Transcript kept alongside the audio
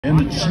And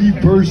the chief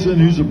person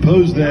who's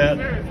opposed that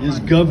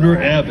is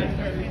Governor Abbott.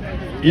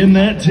 In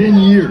that 10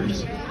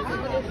 years,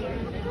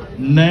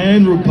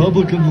 9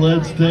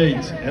 Republican-led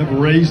states have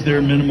raised their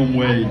minimum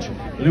wage,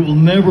 but it will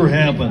never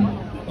happen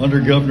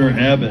under Governor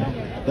Abbott.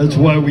 That's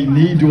why we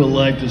need to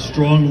elect a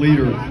strong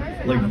leader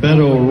like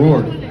Beto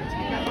O'Rourke.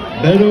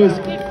 Beto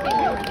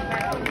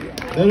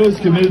is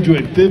committed to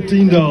a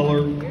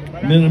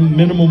 $15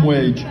 minimum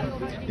wage.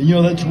 And you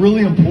know, that's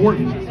really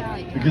important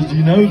because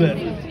you know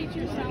that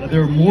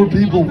there are more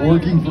people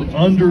working for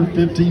under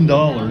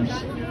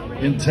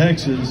 $15 in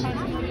Texas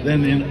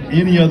than in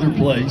any other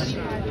place.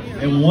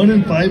 And 1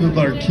 in 5 of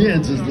our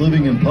kids is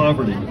living in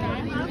poverty.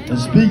 And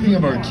speaking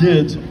of our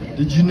kids,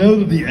 did you know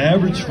that the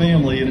average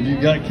family, and if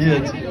you've got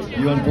kids,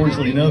 you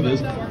unfortunately know this,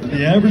 that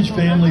the average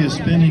family is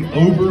spending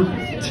over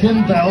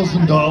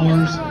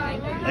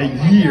 $10,000 a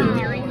year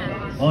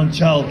on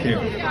child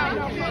care.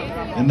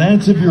 And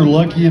that's if you're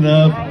lucky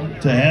enough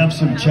to have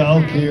some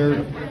child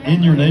care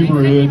in your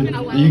neighborhood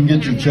that you can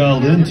get your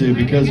child into,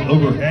 because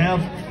over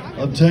half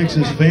of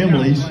Texas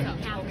families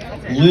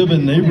live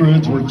in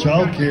neighborhoods where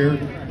child care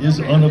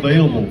is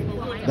unavailable.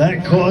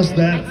 That costs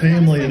that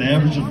family an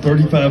average of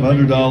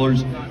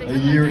 $3,500 a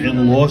year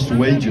in lost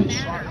wages.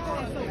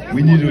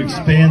 We need to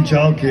expand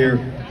child care,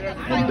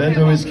 and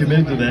Beto is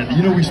committed to that.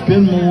 You know, we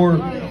spend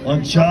more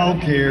on child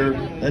care.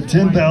 That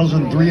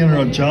 $10,300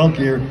 on child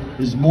care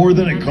is more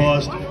than it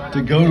costs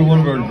to go to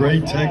one of our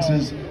great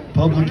Texas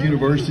public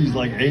universities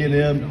like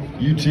A&M,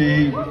 UT,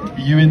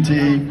 UNT.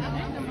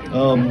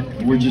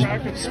 We're just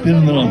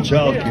spending it on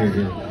child care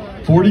here.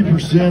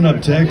 40%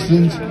 of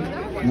Texans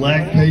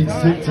lack paid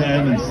sick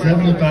time and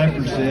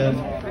 75%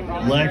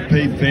 lack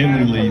paid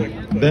family leave.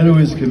 Beto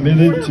is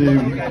committed to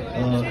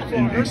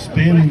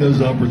expanding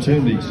those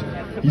opportunities.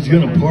 He's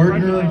going to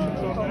partner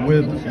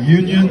with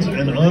unions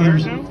and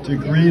others to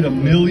create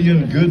 1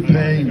 million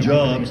good-paying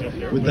jobs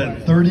with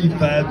that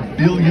 $35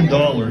 billion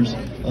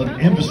of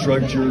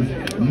infrastructure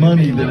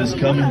money that is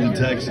coming to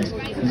Texas.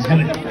 He's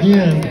going to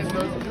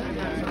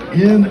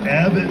end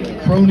Abbott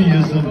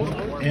cronyism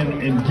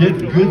and get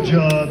good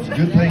jobs,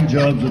 good-paying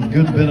jobs with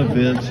good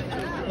benefits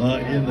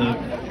in the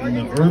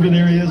urban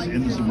areas,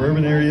 in the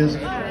suburban areas,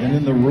 and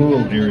in the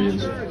rural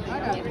areas.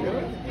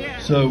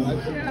 So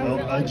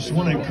I just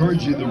want to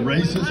encourage you, the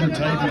races are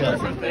tightening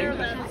up.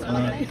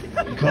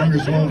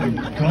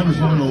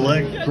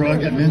 Congresswoman-elect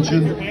Crockett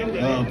mentioned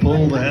a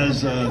poll that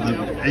has the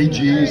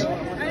AGs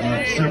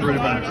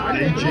separated by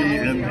AG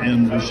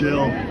and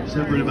Rochelle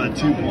separated by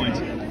 2 points.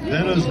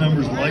 Beto's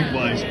numbers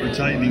likewise are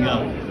tightening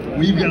up.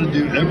 We've got to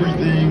do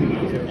everything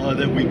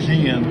that we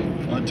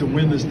can to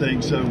win this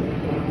thing. So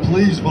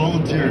please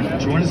volunteer.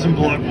 Join us in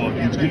block walking.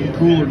 It's getting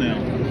cooler now.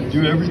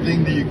 Do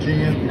everything that you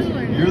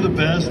can. You're the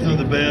best of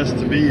the best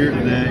to be here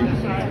today.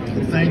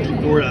 And thank you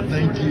for it. I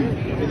thank you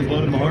from the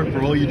bottom of my heart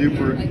for all you do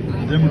for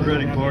the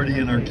Democratic Party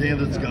and our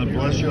candidates. God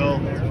bless y'all.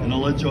 And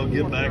I'll let y'all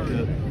get back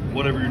to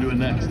whatever you're doing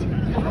next.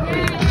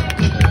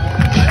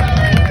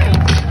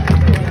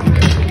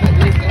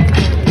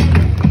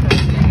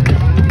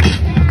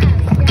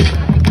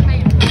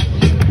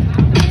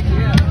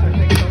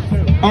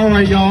 All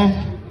right, y'all.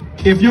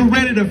 If you're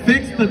ready to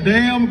fix the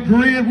damn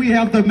grid, we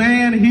have the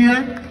man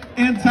here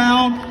in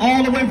town,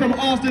 all the way from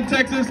Austin,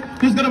 Texas,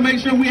 who's going to make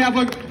sure we have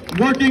a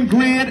working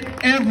grid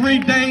every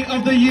day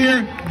of the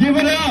year. Give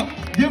it up.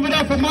 Give it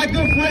up for my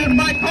good friend,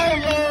 Mike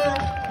Collier.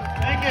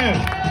 Thank you.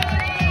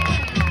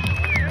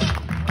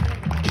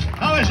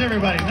 How is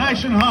everybody?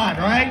 Nice and hot,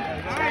 right?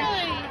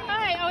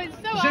 Hi. Oh, it's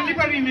so Does hot.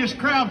 anybody in this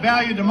crowd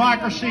value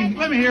democracy?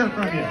 Let me hear it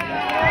from you.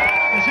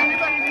 Does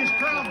anybody in this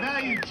crowd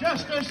value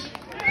justice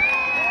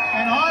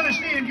and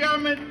honesty in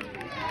government?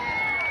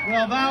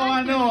 Well, now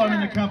I know I'm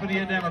in the company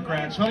of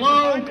Democrats.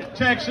 Hello,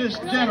 Texas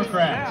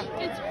Democrats.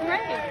 It's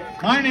great.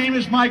 My name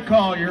is Mike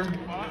Collier,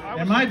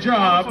 and my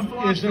job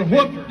is to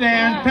whoop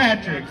Dan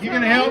Patrick. You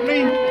gonna help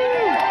me?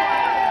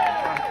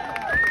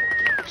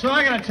 So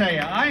I gotta tell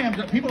you,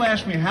 people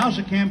ask me, how's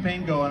the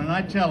campaign going? And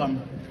I tell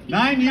them,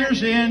 9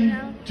 years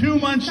in, 2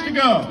 months to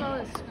go.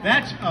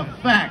 That's a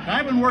fact.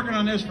 I've been working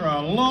on this for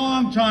a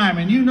long time,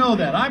 and you know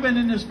that. I've been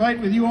in this fight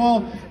with you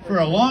all for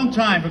a long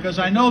time because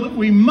I know that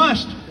we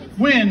must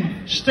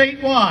win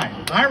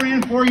statewide. I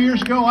ran 4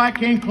 years ago. I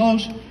came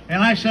close,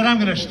 and I said I'm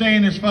going to stay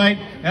in this fight,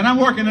 and I'm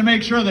working to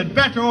make sure that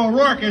Beto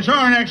O'Rourke is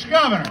our next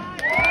governor.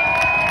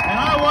 And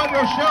I want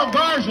Rochelle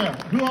Garze,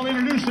 who I'll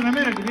introduce in a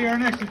minute, to be our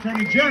next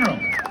Attorney General.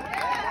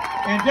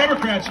 And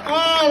Democrats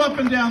all up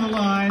and down the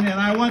line, and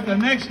I want the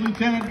next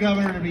Lieutenant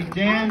Governor to be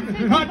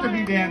not to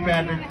be Dan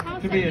Patrick,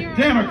 to be a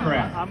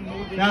Democrat.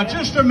 Now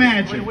just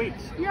imagine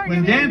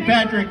when Dan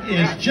Patrick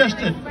is just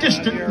a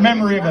distant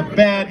memory of a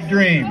bad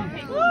dream.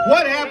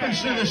 What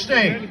happens to the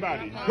state?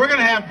 We're going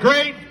to have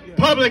great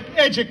public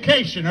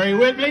education. Are you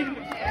with me?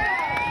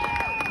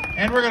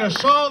 And we're going to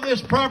solve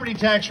this property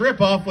tax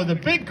ripoff where the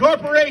big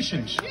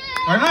corporations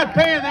are not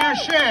paying their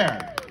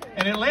share.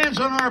 And it lands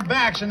on our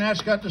backs, and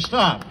that's got to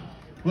stop.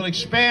 We'll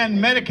expand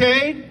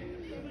Medicaid.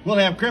 We'll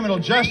have criminal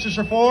justice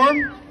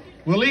reform.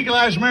 We'll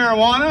legalize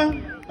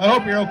marijuana. I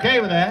hope you're okay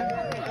with that.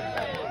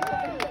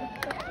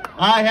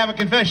 I have a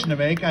confession to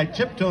make. I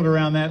tiptoed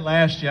around that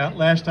last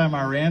time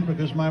I ran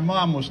because my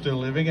mom was still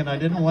living and I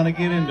didn't want to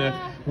get into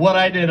what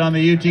I did on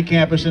the UT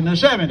campus in the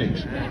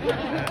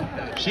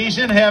 70s. She's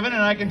in heaven,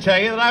 and I can tell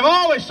you that I've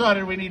always thought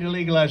that we need to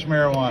legalize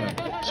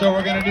marijuana. So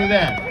we're going to do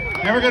that.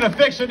 And we're going to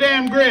fix the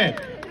damn grid.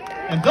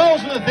 And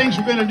those are the things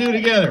we're going to do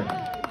together.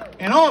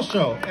 And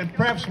also, and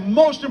perhaps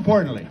most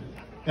importantly,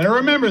 and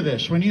remember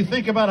this when you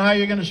think about how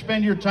you're going to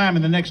spend your time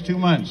in the next 2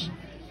 months,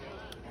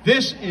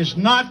 this is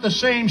not the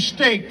same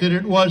state that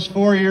it was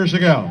 4 years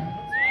ago.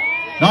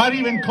 Not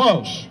even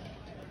close.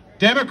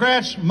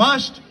 Democrats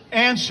must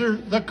answer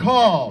the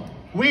call.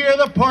 We are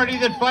the party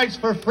that fights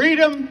for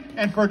freedom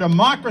and for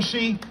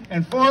democracy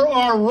and for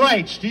our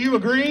rights. Do you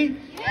agree?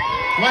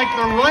 Like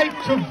the right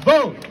to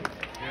vote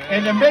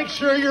and to make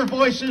sure your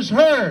voice is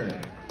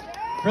heard.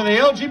 For the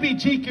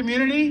LGBT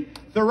community,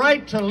 the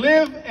right to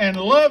live and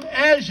love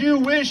as you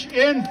wish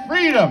in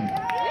freedom.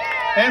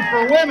 And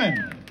for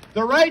women,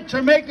 the right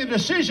to make the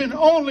decision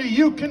only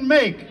you can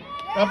make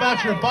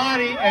about your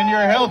body and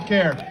your health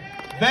care.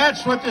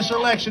 That's what this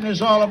election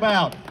is all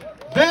about.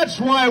 That's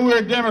why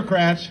we're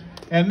Democrats,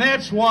 and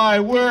that's why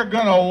we're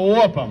going to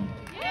whoop them.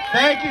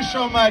 Thank you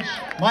so much.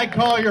 Mike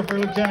Collier for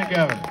Lieutenant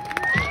Governor.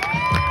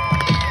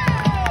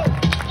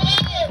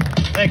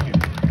 Thank you.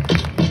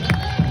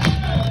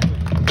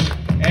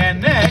 And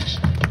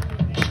next,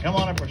 come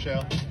on up,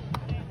 Rochelle.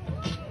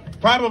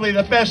 Probably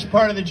the best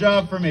part of the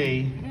job for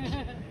me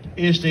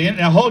is to,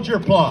 now hold your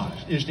applause,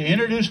 is to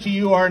introduce to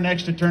you our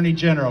next Attorney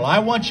General. I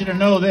want you to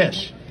know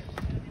this.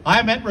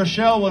 I met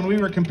Rochelle when we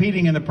were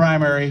competing in the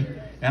primary,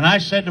 and I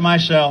said to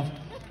myself,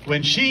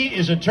 when she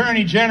is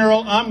Attorney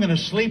General, I'm going to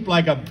sleep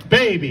like a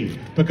baby,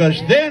 because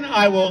then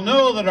I will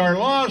know that our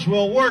laws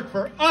will work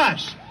for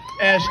us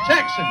as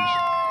Texans.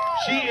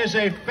 She is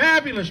a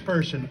fabulous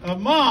person, a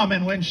mom,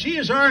 and when she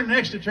is our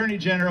next Attorney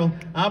General,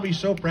 I'll be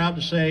so proud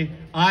to say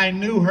I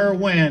knew her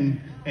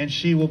when, and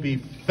she will be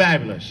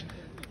fabulous.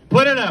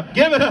 Put it up,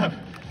 give it up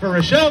for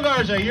Rochelle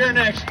Garze, your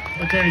next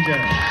Attorney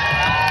General.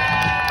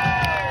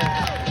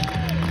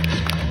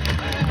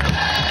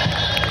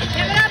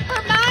 Give it up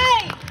for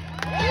Mike.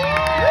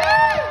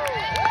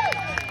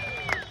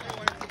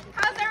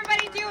 How's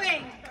everybody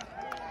doing?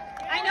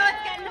 I know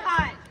it's getting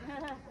hot.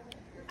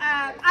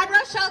 I'm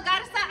Rochelle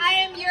Garze. I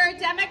am your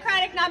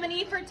Democratic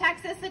nominee for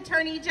Texas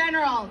Attorney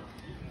General.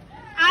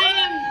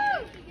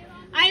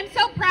 I am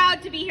so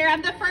proud to be here.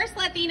 I'm the first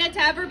Latina to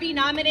ever be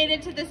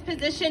nominated to this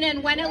position,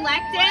 and when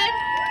elected,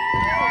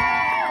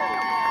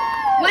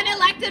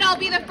 I'll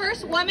be the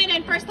first woman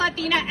and first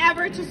Latina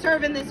ever to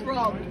serve in this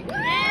role.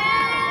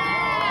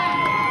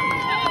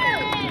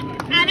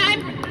 And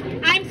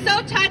I'm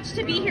so touched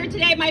to be here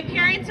today. My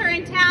parents are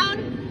in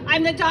town.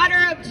 I'm the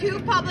daughter of 2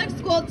 public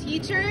school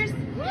teachers,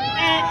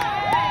 and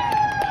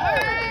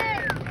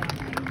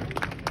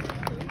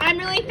I'm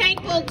really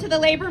thankful to the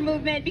labor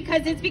movement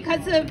because it's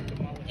because of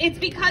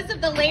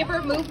the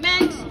labor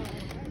movement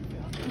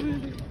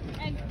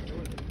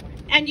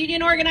and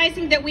union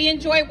organizing that we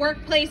enjoy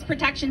workplace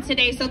protections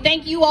today. So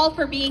thank you all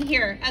for being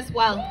here as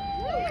well.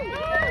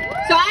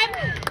 So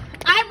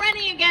I'm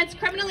running against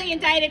criminally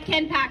indicted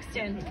Ken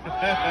Paxton.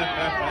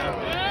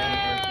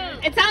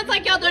 It sounds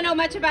like y'all don't know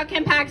much about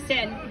Ken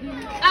Paxton.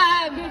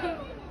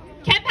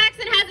 Ken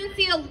Paxton hasn't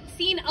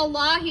seen a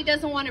law he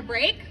doesn't want to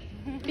break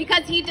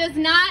because he does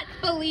not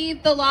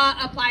believe the law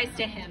applies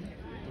to him.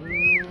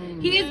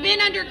 He has been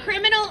under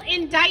criminal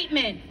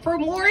indictment for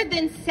more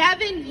than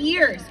 7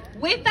 years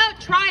without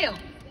trial.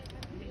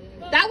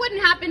 That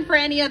wouldn't happen for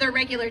any other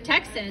regular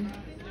Texan.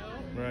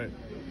 Right.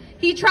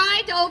 He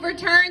tried to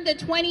overturn the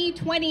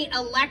 2020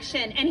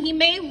 election, and he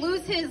may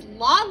lose his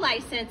law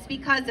license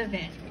because of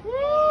it.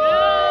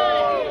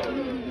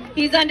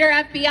 He's under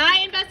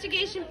FBI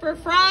investigation for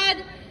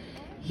fraud.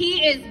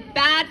 He is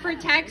bad for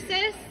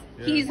Texas.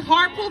 Yeah. He's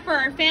harmful for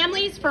our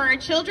families, for our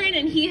children,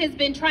 and he has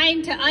been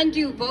trying to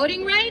undo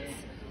voting rights,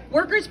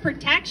 workers'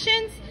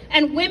 protections,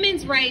 and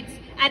women's rights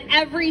at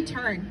every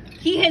turn.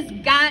 He has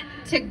got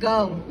to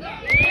go.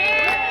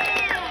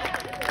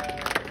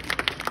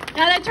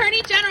 Now, the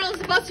Attorney General is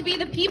supposed to be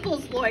the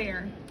people's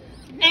lawyer.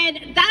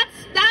 And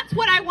that's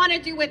what I want to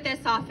do with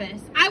this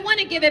office. I want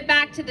to give it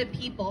back to the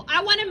people.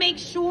 I want to make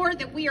sure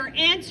that we are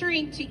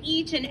answering to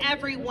each and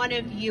every one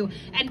of you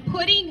and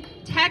putting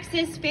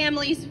Texas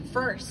families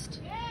first.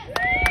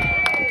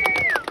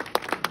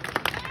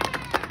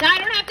 Now, I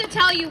don't have to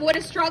tell you what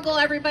a struggle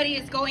everybody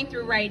is going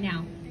through right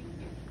now.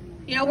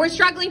 You know, we're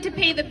struggling to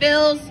pay the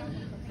bills.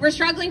 We're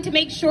struggling to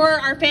make sure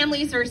our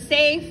families are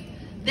safe,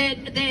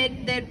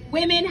 that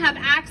women have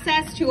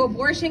access to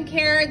abortion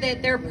care,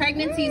 that their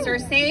pregnancies are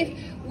safe.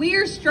 We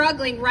are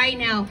struggling right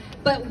now.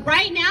 But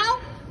right now,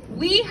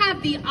 we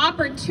have the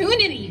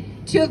opportunity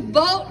to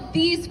vote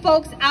these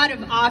folks out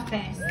of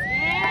office.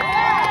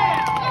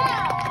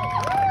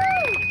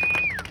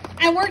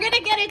 And we're going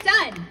to get it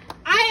done.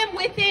 I am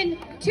within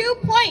 2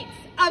 points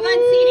of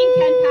unseating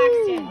Ken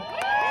Paxton.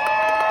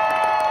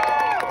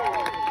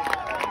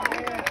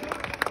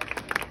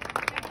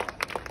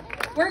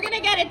 We're going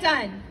to get it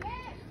done.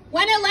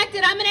 When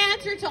elected, I'm going to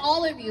answer to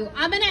all of you.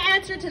 I'm going to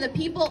answer to the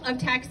people of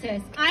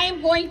Texas. I am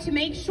going to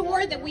make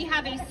sure that we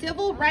have a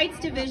civil rights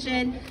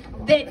division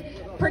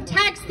that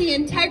protects the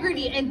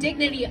integrity and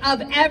dignity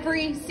of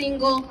every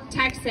single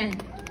Texan.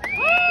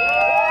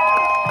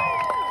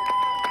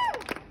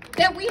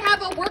 That we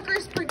have a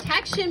Workers'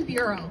 Protection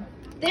Bureau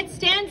that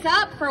stands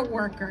up for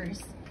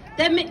workers,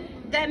 that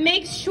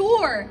makes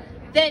sure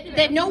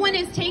that no one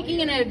is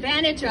taking an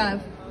advantage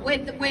of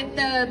with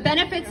the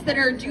benefits that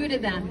are due to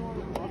them.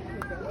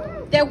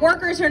 That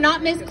workers are not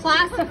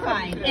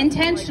misclassified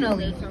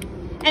intentionally,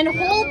 and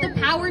hold the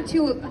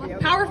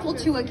powerful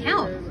to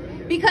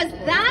account, because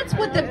that's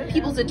what the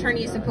people's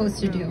attorney is supposed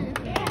to do.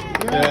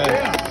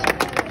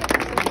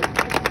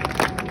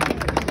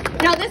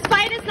 Now, this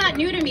fight is not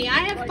new to me.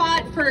 I have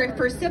fought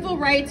for civil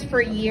rights for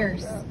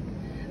years.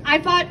 I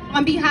fought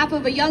on behalf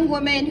of a young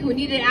woman who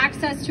needed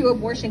access to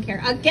abortion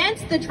care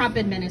against the Trump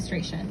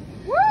administration,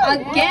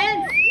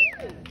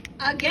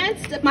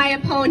 against my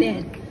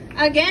opponent,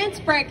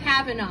 against Brett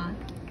Kavanaugh.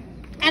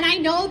 And I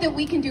know that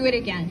we can do it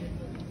again.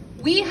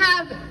 We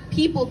have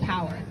people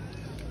power.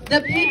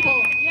 The people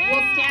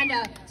will stand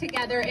up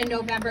together in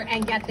November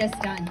and get this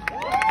done.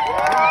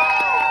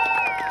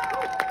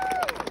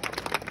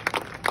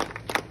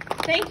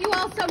 Thank you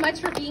all so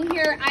much for being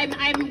here.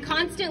 I'm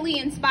constantly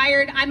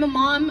inspired. I'm a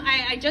mom.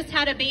 I just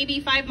had a baby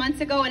 5 months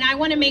ago, and I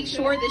want to make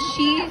sure that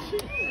she...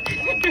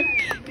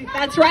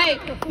 That's right,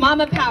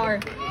 mama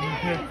power.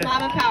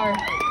 Mama power.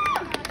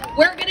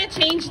 We're going to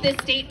change this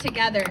state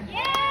together.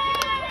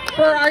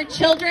 For our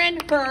children,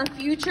 for our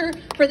future,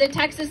 for the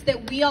Texas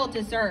that we all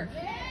deserve.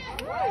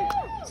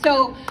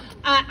 So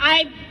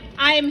I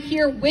am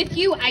here with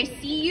you. I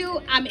see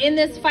you. I'm in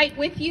this fight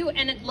with you,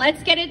 and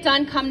let's get it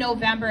done come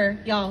November,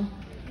 y'all.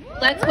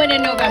 Let's win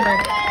in November.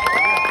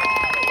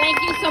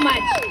 Thank you so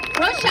much.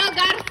 Rochelle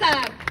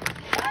Garze,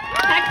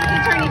 Texas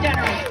Attorney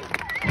General.